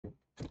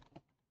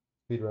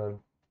Speed run.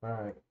 All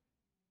right.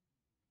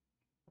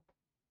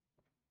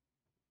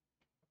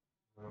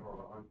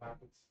 Unpack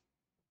it.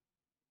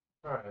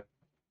 All right.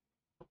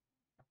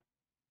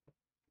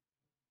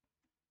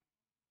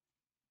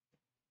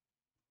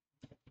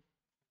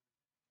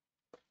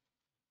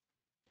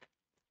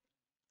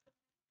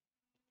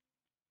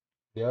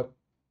 Yep.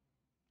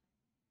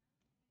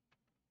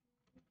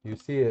 You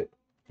see it.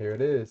 Here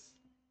it is.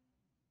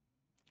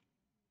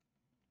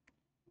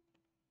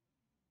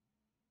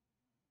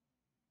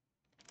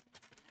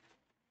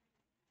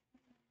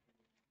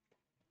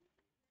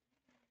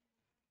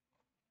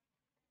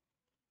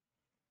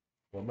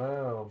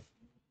 Wow.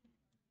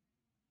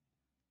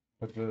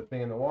 Put the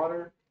thing in the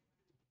water.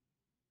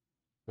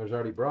 There's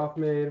already broth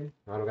made.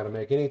 I don't got to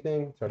make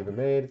anything. It's already been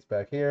made. It's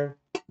back here.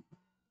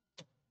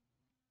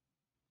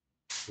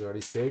 There's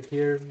already steak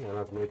here. I don't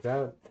have to make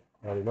that.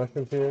 Already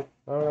mushrooms here.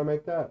 I don't gotta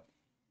make that.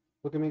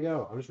 Look at me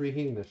go. I'm just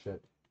reheating this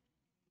shit.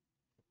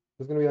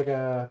 This is gonna be like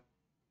a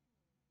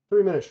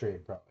 3-minute stream,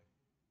 probably.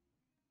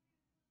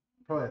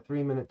 Probably a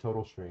 3-minute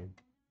total stream.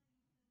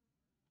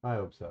 I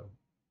hope so,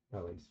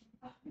 at least.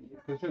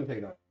 It shouldn't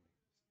take that.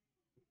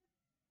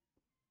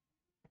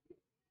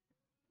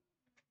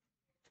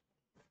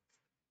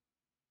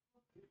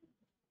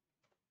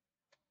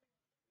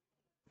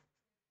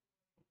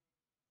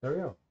 There we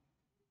go.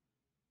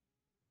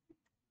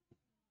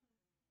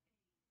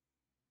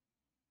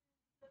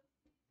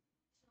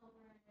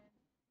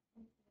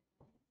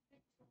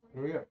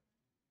 There we go.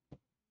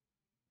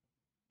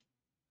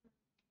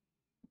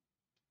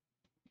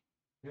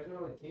 You guys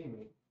don't really see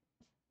me.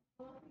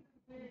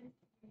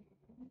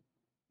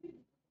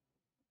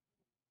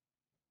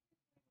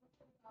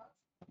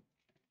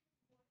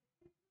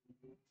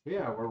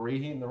 Yeah, we're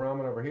reheating the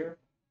ramen over here.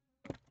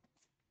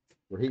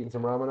 We're heating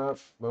some ramen up.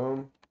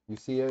 Boom. You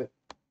see it.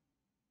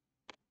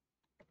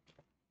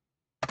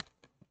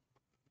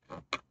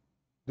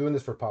 Doing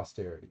this for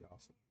posterity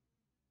also.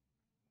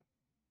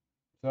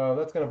 So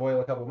that's going to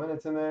boil a couple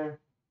minutes in there.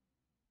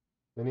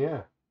 Then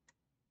yeah.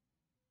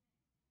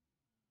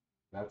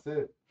 That's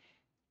it.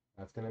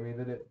 That's going to be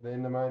the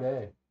end of my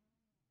day.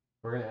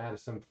 We're going to add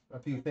a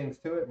few things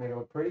to it, make it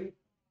look pretty.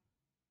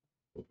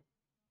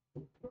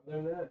 Other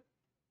than that,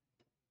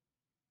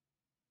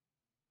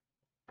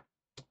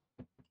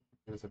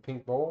 there's a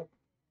pink bowl.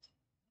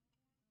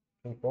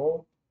 Pink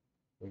bowl.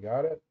 We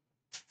got it.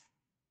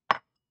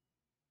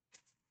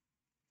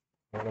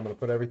 And I'm going to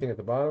put everything at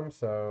the bottom.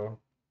 So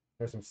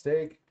there's some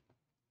steak.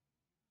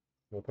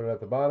 We'll put it at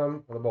the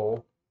bottom of the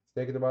bowl.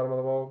 Steak at the bottom of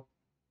the bowl.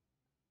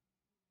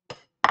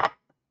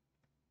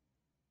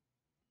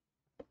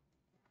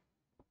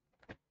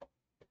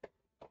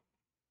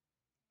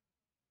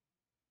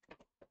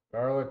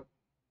 Garlic.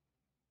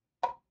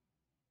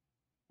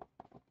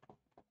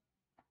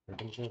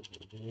 Then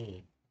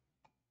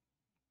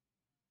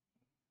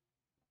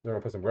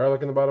we'll put some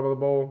garlic in the bottom of the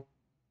bowl.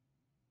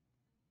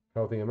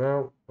 Healthy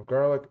amount of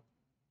garlic.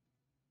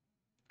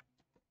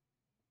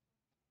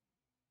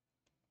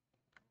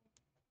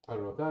 I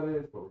don't know what that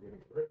is, but we're going to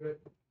get rid of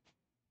it.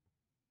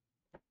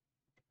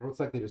 It looks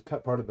like they just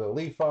cut part of the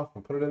leaf off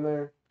and put it in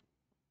there.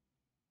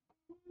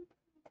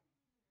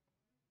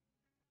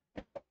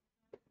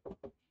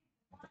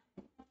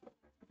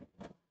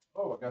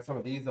 Oh, I got some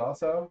of these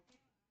also.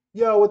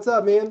 Yo, what's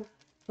up, man?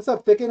 What's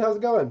up, Thicken? How's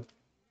it going?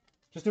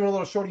 Just doing a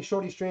little shorty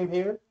stream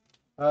here.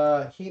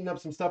 Heating up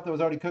some stuff that was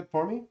already cooked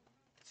for me.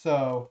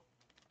 So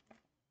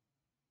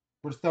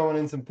we're just throwing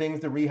in some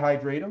things to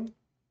rehydrate them.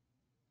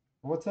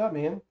 What's up,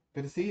 man?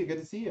 Good to see you. Good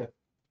to see you.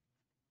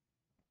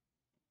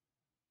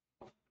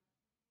 I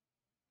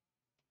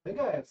think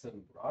I have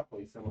some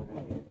broccoli somewhere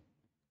in here.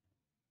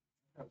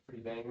 That's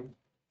pretty banging.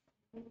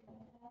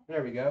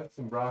 There we go.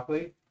 Some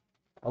broccoli.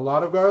 A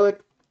lot of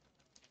garlic.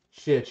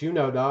 Shit, you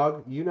know,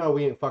 dog. You know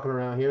we ain't fucking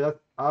around here.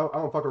 I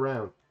don't fuck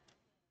around.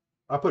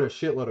 I put a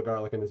shitload of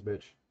garlic in this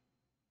bitch.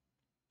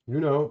 You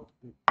know.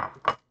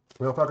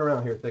 We don't fuck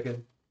around here,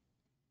 Thicken.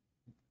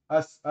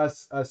 Us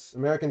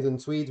Americans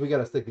and Swedes, we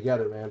gotta stick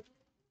together, man.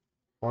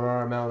 On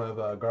our amount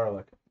of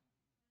garlic.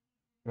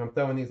 And I'm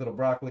throwing these little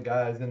broccoli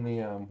guys in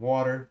the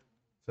water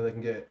so they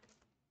can get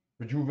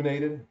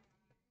rejuvenated.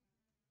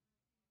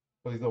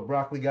 Put these little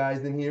broccoli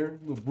guys in here.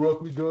 Little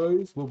broccoli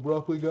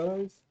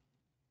guys.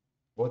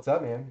 What's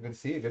up, man? Good to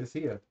see you. Good to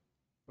see you.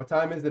 What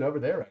time is it over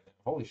there right now?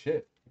 Holy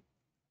shit.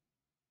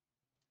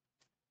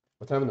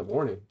 What time in the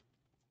morning?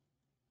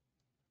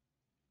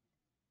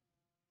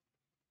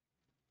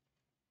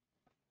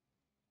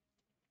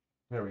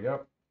 There we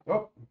go.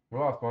 Oh, we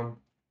lost one.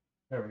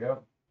 There we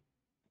go.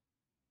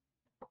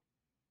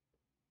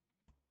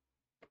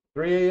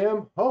 3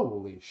 a.m.?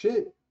 Holy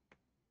shit.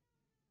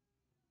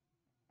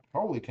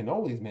 Holy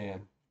cannolis,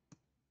 man.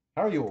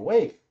 How are you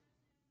awake?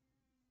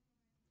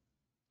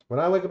 When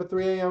I wake up at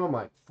 3 a.m., I'm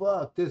like,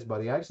 fuck this,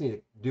 buddy. I just need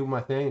to do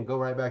my thing and go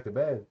right back to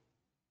bed.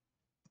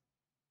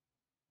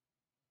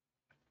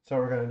 So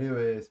what we're going to do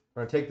is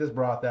we're going to take this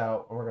broth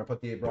out and we're going to put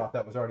the broth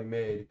that was already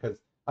made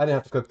because I didn't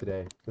have to cook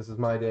today. This is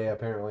my day,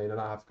 apparently, and I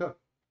don't have to cook.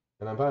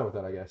 And I'm fine with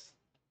that, I guess.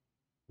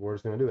 We're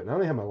just going to do it. And I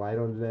only have my light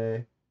on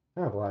today.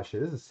 I have a lot of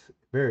shit. This is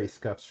very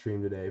scuffed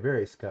stream today.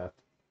 Very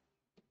scuffed.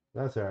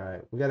 That's all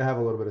right. We gotta have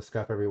a little bit of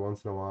scuff every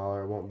once in a while,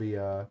 or it won't be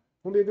a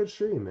good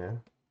stream, man.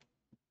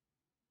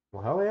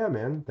 Well, hell yeah,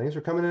 man. Thanks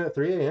for coming in at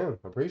 3 a.m.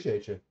 I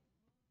appreciate you.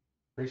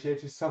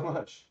 Appreciate you so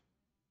much.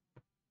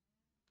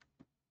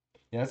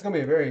 Yeah, it's gonna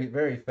be a very,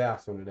 very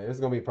fast one today. This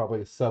is gonna be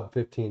probably a sub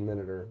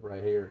 15-minute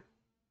right here.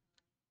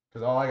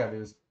 Because all I gotta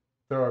do is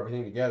throw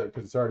everything together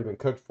because it's already been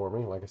cooked for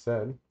me, like I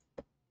said.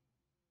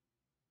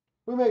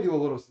 We may do a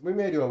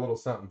little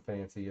something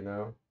fancy, you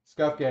know.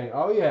 Scuff gang.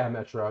 Oh yeah,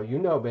 Metro. You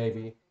know,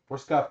 baby. We're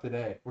scuffed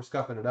today. We're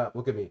scuffing it up.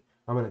 Look at me.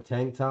 I'm in a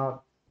tank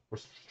top. We're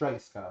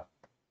straight scuff.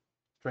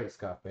 Straight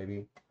scuff,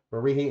 baby. We're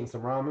reheating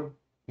some ramen.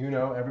 You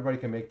know, everybody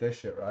can make this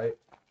shit, right?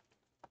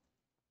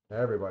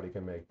 Everybody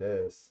can make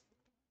this.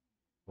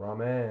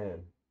 Ramen.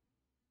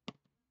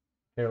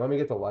 Here, let me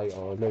get the light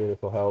on. Maybe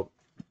this will help.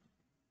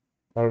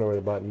 I don't know where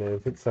the button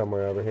is. It's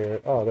somewhere over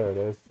here. Oh, there it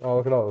is. Oh,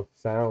 look at all those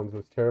sounds.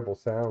 Those terrible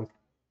sounds.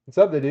 What's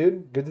up,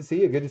 dude? Good to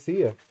see you. Good to see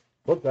you.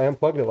 Whoops, I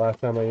unplugged it last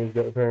time I used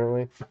it,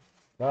 apparently.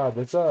 God,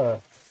 this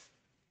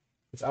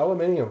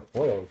aluminium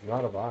foil is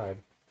not a vibe.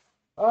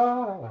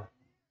 Ah!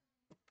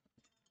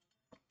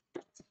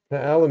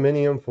 The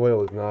aluminium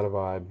foil is not a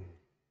vibe.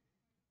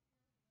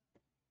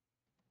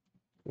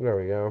 There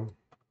we go.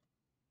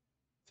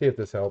 See if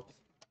this helps.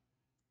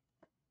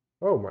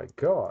 Oh my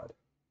god.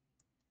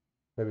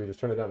 Maybe just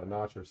turn it down a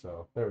notch or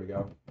so. There we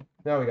go.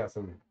 Now we got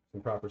some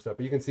proper stuff.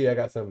 But you can see I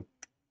got some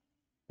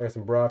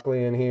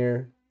broccoli in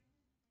here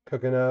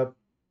cooking up.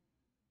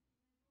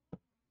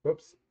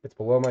 Whoops, it's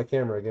below my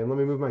camera again. Let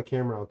me move my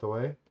camera out the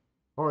way.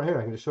 All right, here,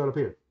 I can just show it up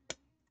here.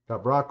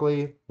 Got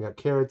broccoli, got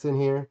carrots in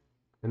here.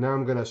 And now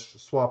I'm gonna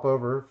swap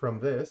over from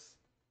this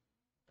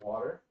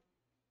water,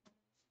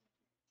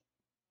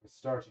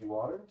 starchy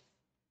water.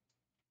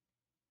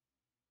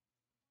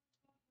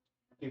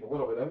 Keep a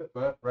little bit of it,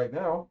 but right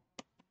now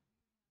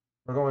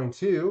we're going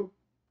to.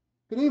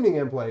 Good evening,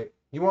 Implate.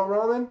 You want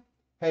ramen?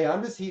 Hey,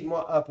 I'm just heating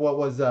up what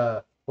was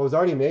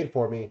already made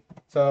for me.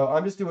 So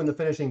I'm just doing the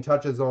finishing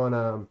touches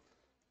on.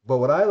 But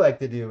what I like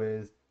to do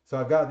is, so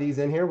I've got these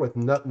in here with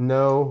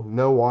no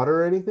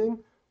water or anything.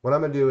 What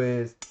I'm gonna do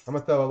is I'm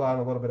gonna throw a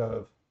little bit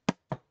of.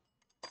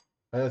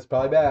 And it's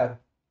probably bad.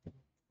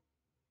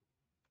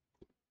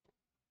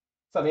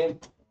 What's up, man?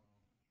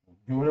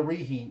 Doing a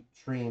reheat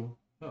stream.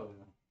 Oh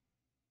yeah.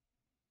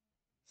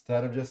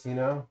 Instead of just,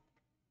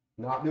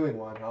 not doing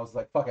one, I was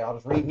like, fuck it, I'll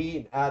just reheat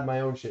and add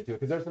my own shit to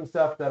it. Because there's some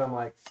stuff that I'm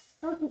like,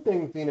 there's some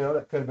things,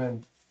 that could have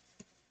been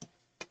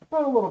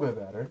a little bit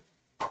better.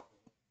 So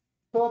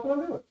that's what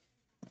I'm doing.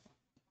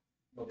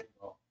 No days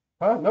off.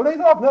 Huh? No days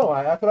off? No,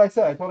 that's what I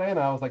said. I told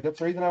Anna, I was like, that's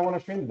the reason I want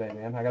to stream today,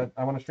 man.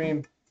 I want to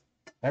stream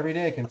every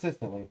day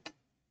consistently.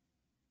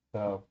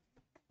 So,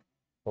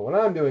 but what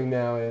I'm doing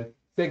now is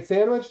steak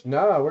sandwich.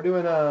 No, we're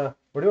doing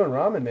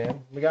ramen,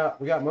 man. We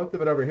got most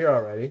of it over here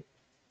already.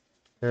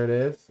 There it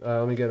is.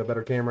 Let me get a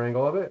better camera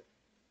angle of it.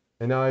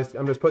 And now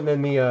I'm just putting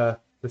in the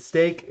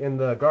steak and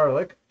the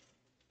garlic.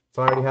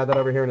 So I already had that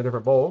over here in a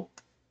different bowl.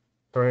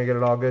 So we're gonna get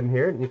it all good in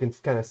here. And you can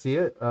kind of see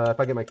it. If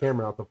I get my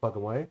camera out the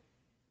fucking way.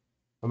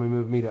 Let me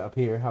move me to up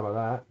here. How about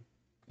that?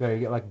 There,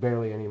 you get like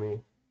barely any of me.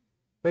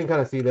 So you can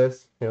kind of see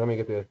this. Here, let me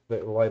get the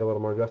light a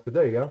little more adjusted.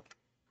 There you go.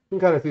 You can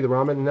kind of see the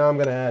ramen. And now I'm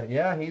gonna add.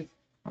 Yeah, he's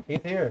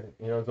here.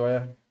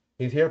 Zoya.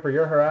 He's here for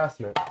your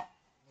harassment.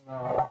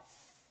 No.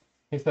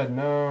 He said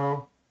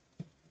no.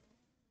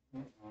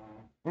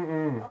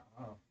 Mm-mm.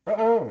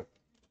 Uh-uh.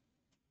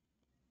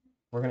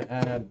 We're gonna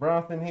add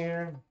broth in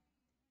here.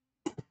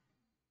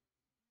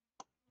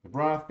 The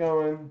broth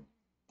going.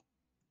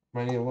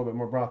 Might need a little bit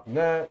more broth than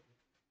that.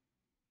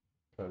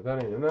 So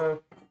that ain't enough.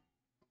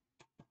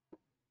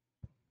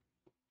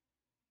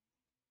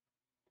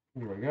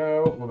 Here we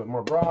go. A little bit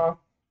more broth.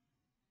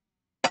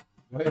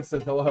 Wade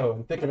says hello,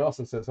 and Thicken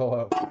also says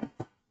hello.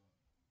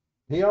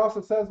 He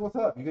also says what's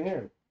up. You can hear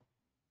him.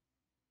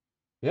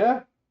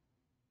 Yeah?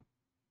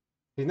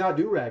 He's not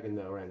do-ragging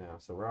though right now,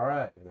 so we're all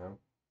right,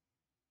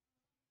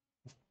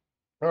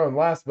 Oh, and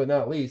last but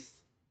not least,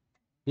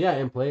 yeah,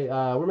 Implay,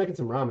 we're making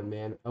some ramen,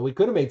 man. We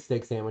could have made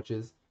steak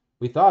sandwiches.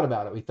 We thought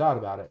about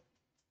it.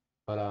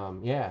 But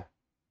yeah.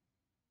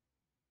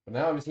 But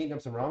now I'm just heating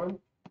up some ramen.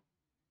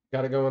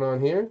 Got it going on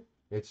here.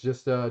 It's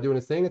just doing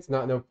its thing. It's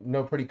not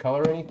no pretty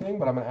color or anything,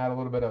 but I'm gonna add a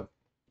little bit of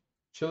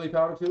chili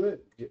powder to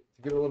it to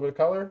give it a little bit of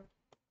color.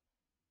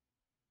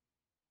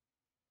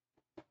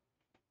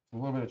 A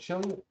little bit of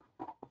chili.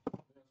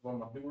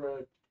 No.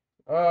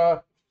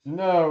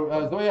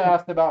 Zoya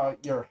asked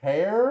about your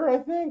hair, I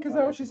think. Is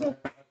that what she said?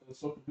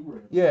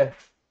 Yeah.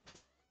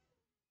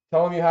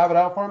 Tell him you have it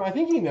out for him. I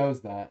think he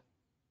knows that.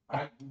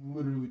 I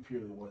literally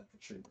purely want it for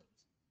streamers.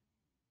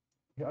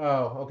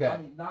 Oh, okay. I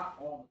mean, not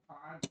all the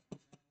time.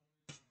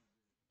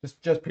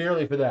 Just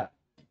purely for that.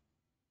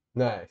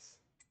 Nice.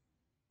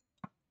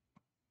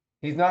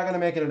 He's not gonna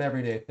make it an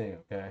everyday thing,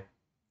 okay?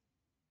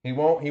 He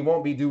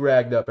won't be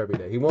do-ragged up every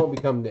day. He won't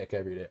become Nick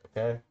every day,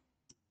 okay?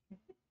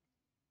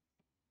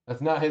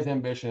 That's not his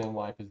ambition in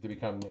life, is to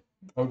become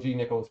OG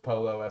Nicholas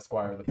Polo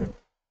Esquire the Fifth.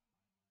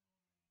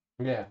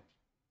 Yeah.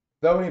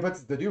 Though when he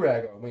puts the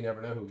do-rag on, we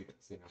never know who he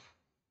is, you know.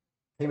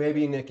 He may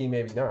be Nick, he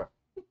maybe not.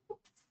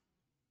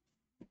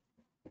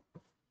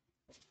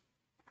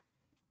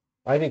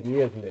 I think he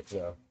is Nick,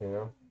 though, you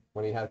know,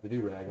 when he has the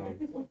do-rag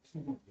on.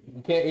 You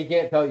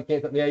can't tell.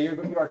 Yeah,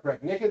 you are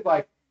correct. Nick is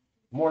like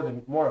more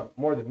than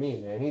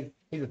me, man.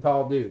 He's a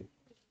tall dude.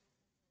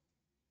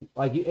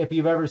 Like if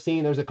you've ever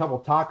seen, there's a couple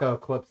taco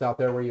clips out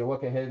there where you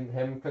look at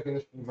him cooking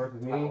this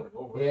versus me.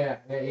 Yeah,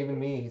 even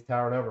me, he's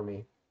towering over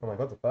me. I'm like,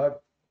 what the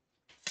fuck?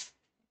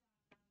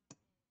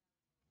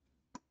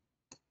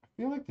 I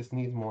feel like this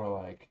needs more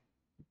like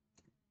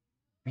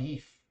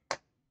beef.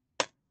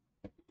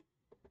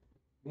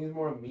 Needs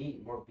more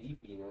meat, more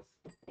beefiness.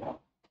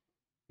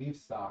 Beef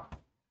stock.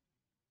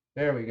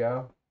 There we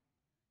go.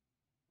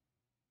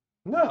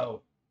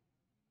 No,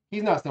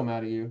 he's not still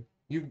mad at you.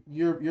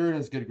 You're in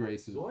his good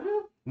graces.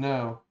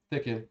 No,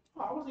 thicken.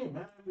 Oh, I wasn't even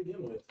mad to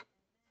begin with.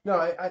 No,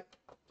 I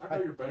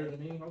know you're better than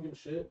me. I don't give a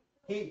shit.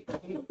 He's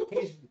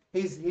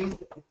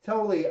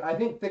totally. I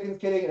think Thicken's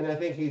kidding, and I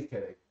think he's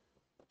kidding.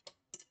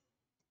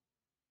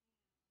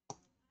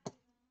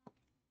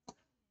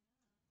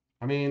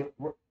 I mean,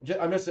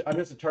 I'm just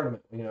a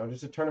tournament, you know,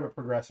 just a tournament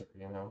progressor,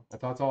 you know.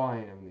 That's all I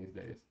am these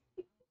days.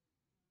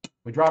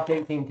 We dropped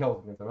 18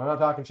 kills against them. I'm not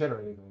talking shit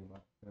or anything,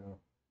 but you know,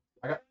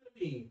 I got.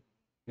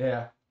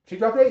 Yeah, she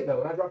dropped 8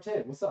 though, and I dropped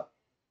 10. What's up?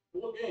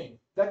 What game?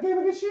 That game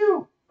against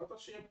you. I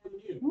thought she had more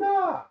than you.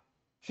 Nah,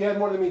 she had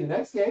more than me the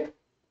next game.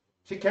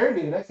 She carried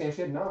me the next game.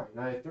 She had 9, and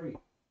I had 3.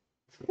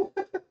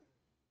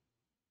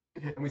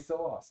 And we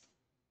still lost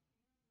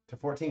to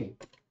 14.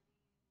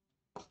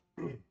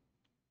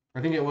 I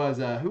think it was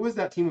who was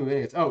that team we went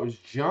against? Oh, it was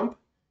Jump,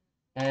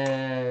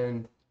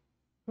 and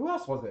who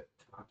else was it?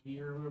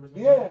 Taki or whatever.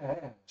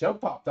 Yeah,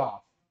 Jump popped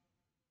off.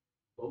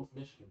 Both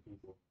Michigan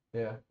people.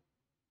 Yeah,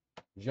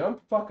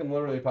 Jump fucking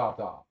literally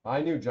popped off.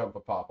 I knew Jump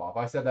would pop off.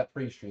 I said that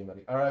pre-stream,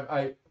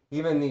 I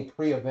even the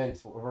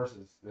pre-events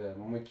versus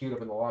when we queued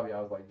up in the lobby,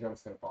 I was like,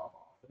 Jump's gonna pop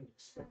off. I didn't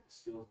expect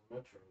the Steelers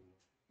Metro.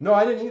 No,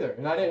 I didn't either,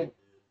 and I didn't.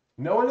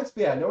 No one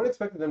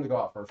expected them to go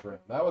out first round.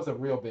 That was a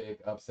real big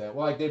upset.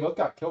 Well, like they both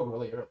got killed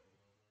really early.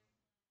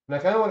 And I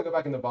kind of want to go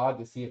back in the VOD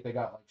to see if they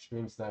got like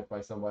stream sniped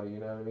by somebody. You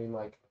know what I mean?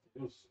 Like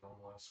it was a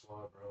normalized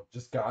squad, bro.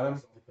 Just got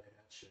him.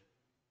 Shit.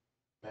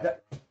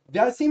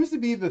 That seems to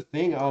be the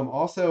thing.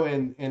 Also,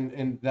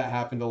 and that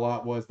happened a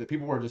lot was that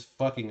people were just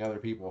fucking other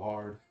people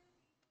hard,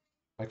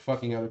 like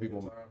fucking other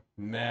people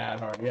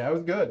mad hard. Yeah, it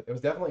was good. It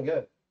was definitely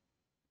good.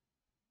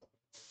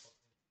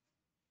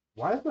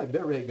 Why is my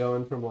bit rate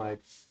going from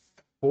like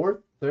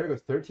there it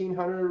goes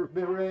 1300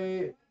 bit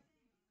rate,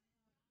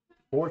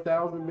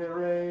 4000 bit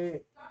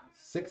rate,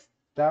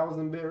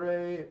 6000 bit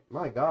rate.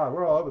 My God,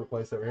 we're all over the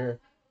place over here.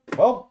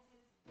 Well,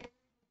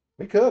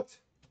 we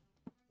cooked.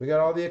 We got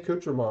all the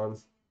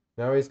accoutrements.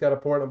 Now we just got to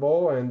pour it in a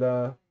bowl and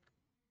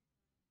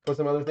put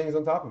some other things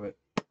on top of it.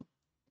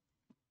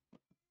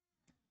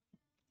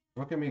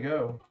 Look at me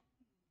go.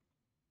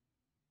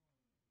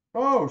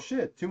 Oh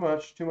shit! Too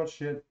much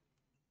shit.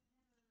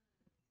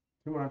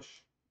 Too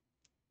much.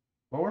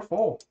 Well, we're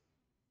full.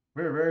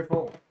 We're very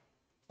full.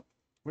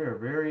 We're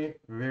very,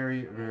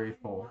 very, very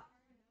full.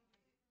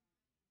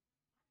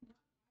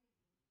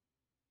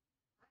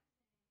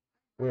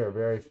 We are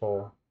very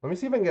full. Let me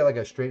see if I can get like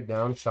a straight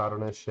down shot on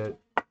this shit.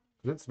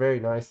 It's very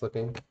nice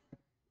looking.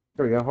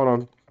 There we go. Hold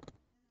on.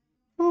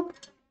 Boop.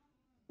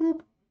 Boop.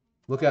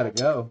 Look at it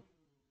go.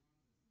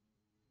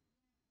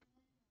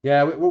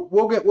 Yeah,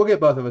 we'll get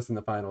both of us in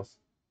the finals.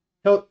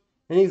 And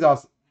he's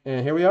awesome.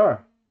 And here we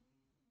are.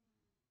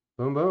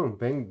 Boom, boom,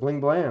 bang, bling,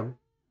 blam.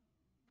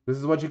 This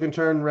is what you can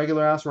turn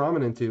regular ass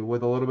ramen into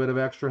with a little bit of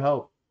extra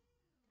help.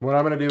 What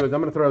I'm gonna do is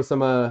I'm gonna throw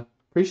some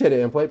appreciate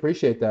it, Implate,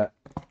 appreciate that.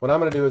 What I'm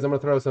gonna do is I'm gonna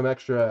throw some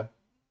extra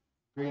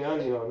green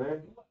onion on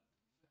there.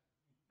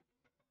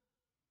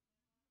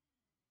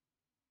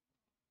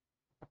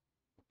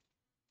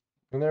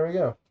 And there we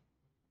go.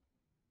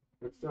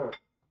 It's done.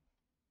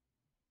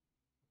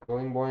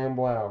 Bling, blam,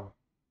 blow.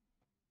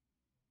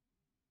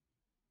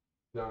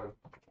 Done.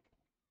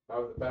 That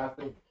was the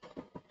fasting.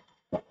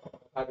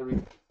 I had to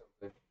read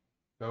something.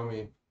 Show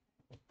me.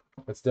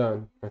 It's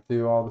done. I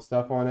threw all the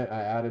stuff on it.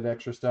 I added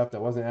extra stuff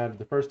that wasn't added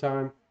the first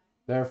time.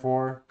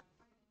 Therefore,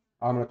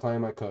 I'm going to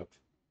claim I cooked.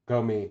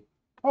 Go me.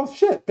 Oh,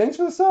 shit. Thanks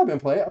for the sub,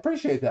 Implay. I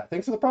appreciate that.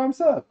 Thanks for the prime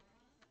sub.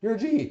 You're a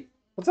G.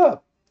 What's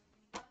up?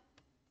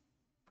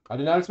 I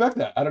did not expect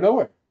that. Out of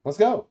nowhere. Let's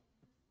go.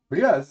 But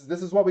yeah,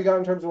 this is what we got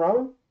in terms of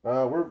ramen.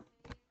 We're,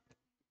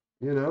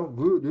 you know,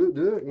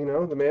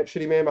 the man,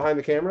 shitty man behind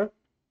the camera.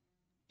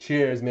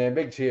 Cheers, man.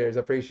 Big cheers.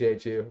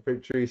 Appreciate you.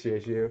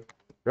 Appreciate you.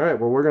 All right,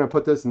 well, we're going to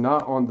put this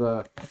not on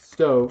the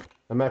stove.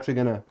 I'm actually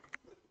going to...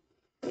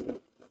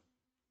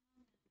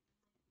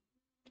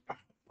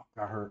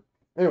 That hurt.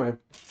 Anyway,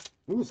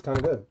 ooh, it's kind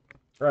of good.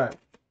 All right.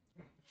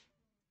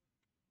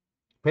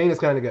 Pain is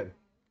kind of good.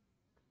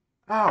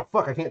 Oh,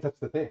 fuck, I can't touch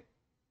the thing.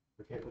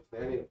 I can't touch the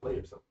thing. I need a plate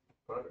or something.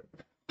 Whatever.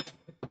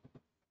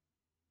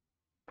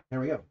 There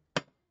we go.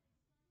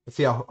 Let's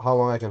see how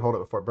long I can hold it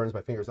before it burns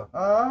my fingers off.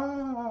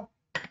 Ah!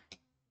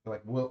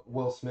 Like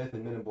Will Smith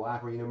and Men in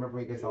Black, where you remember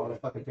when he gets all his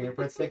fucking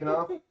fingerprints taken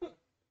off?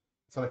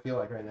 That's what I feel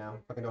like right now.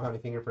 Fucking don't have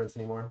any fingerprints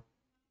anymore.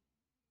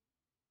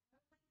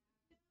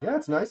 Yeah,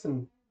 it's nice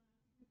and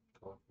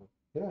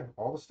yeah,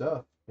 all the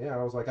stuff. Yeah,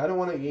 I was like, I don't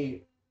want to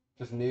eat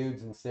just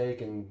nudes and steak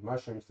and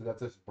mushrooms because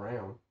that's just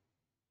brown.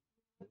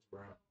 It's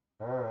brown.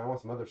 I want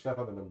some other stuff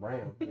other than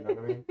brown. You know what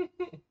I mean?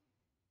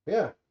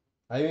 Yeah.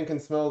 I even can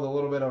smell the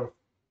little bit of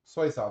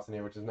soy sauce in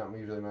here, which is not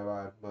usually my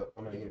vibe, but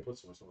I'm gonna eat it. Put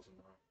some sauce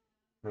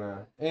in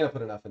there. Ain't gonna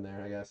put enough in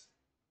there, I guess.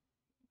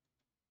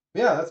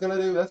 Yeah, that's gonna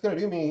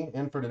do me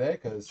in for today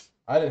because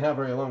I didn't have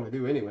very long to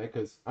do anyway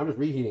because I'm just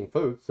reheating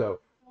food. So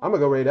I'm gonna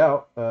go raid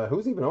out.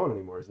 Who's even on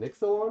anymore? Is Nick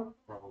still on?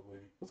 Probably.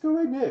 Let's go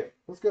raid Nick.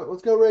 Let's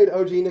go raid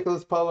OG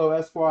Nicholas Polo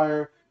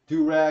Esquire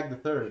Durag the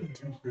Third.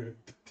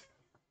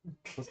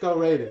 Let's go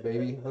raid it,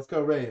 baby. Let's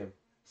go raid him.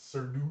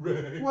 Sir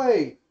Durag.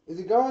 Wait, is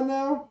he gone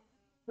now?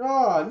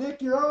 Ah,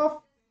 Nick, you're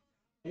off.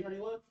 He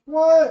already left?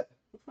 What? What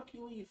the fuck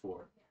you leave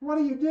for? What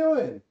are you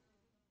doing?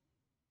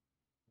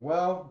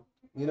 Well,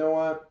 you know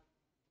what?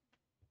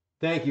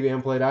 Thank you,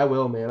 Amplate. I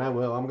will, man. I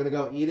will. I'm gonna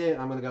go eat it.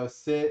 I'm gonna go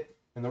sit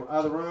in the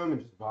other room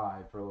and just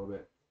vibe for a little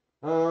bit.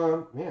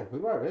 Man, who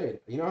do I raid?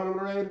 You know what I'm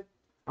gonna raid?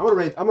 I'm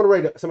gonna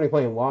raid somebody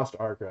playing Lost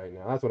Ark right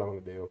now. That's what I'm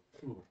gonna do.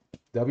 Ooh.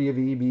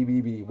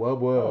 WVBBB.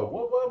 Wub wub.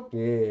 Oh, what?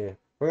 Yeah.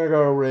 We're gonna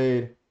go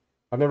raid.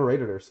 I've never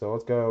raided her, so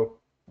let's go.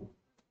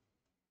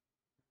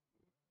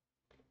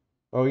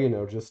 Oh, you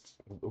know, just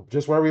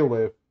where we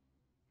live.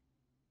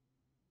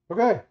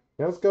 Okay.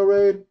 Yeah, let's go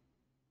raid.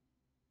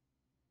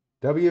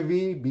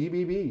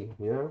 WVBBB,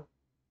 you know?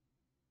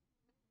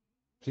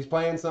 She's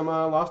playing some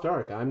Lost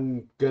Ark.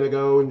 I'm gonna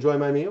go enjoy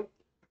my meal.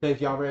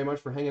 Thank y'all very much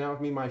for hanging out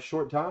with me my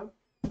short time.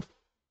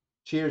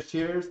 Cheers,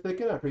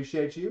 Thicken. I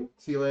appreciate you.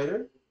 See you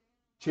later.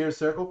 Cheers,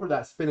 Circle, for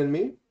that spinning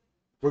me.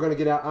 We're gonna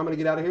get out. I'm gonna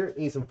get out of here,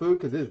 eat some food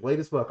because it is late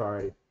as fuck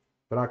already.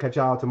 But I'll catch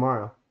y'all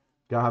tomorrow.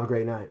 Y'all have a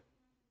great night.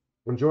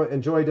 Enjoy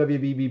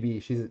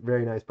WBBB. She's a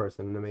very nice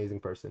person, an amazing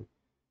person.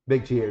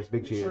 Big cheers,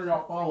 Make sure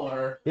y'all follow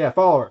her. Yeah,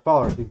 follow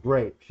her.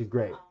 She's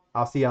great.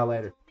 I'll see y'all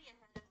later.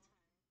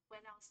 When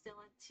I was still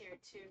in tier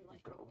 2,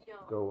 like,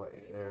 Go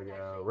away. There we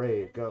go.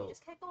 Raid, go. You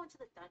just can't go into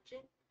the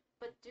dungeon,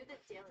 but do the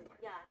daily.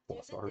 Yeah, do the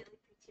Lost Ark. daily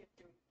pre tier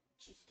 3.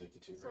 She's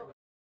addicted to So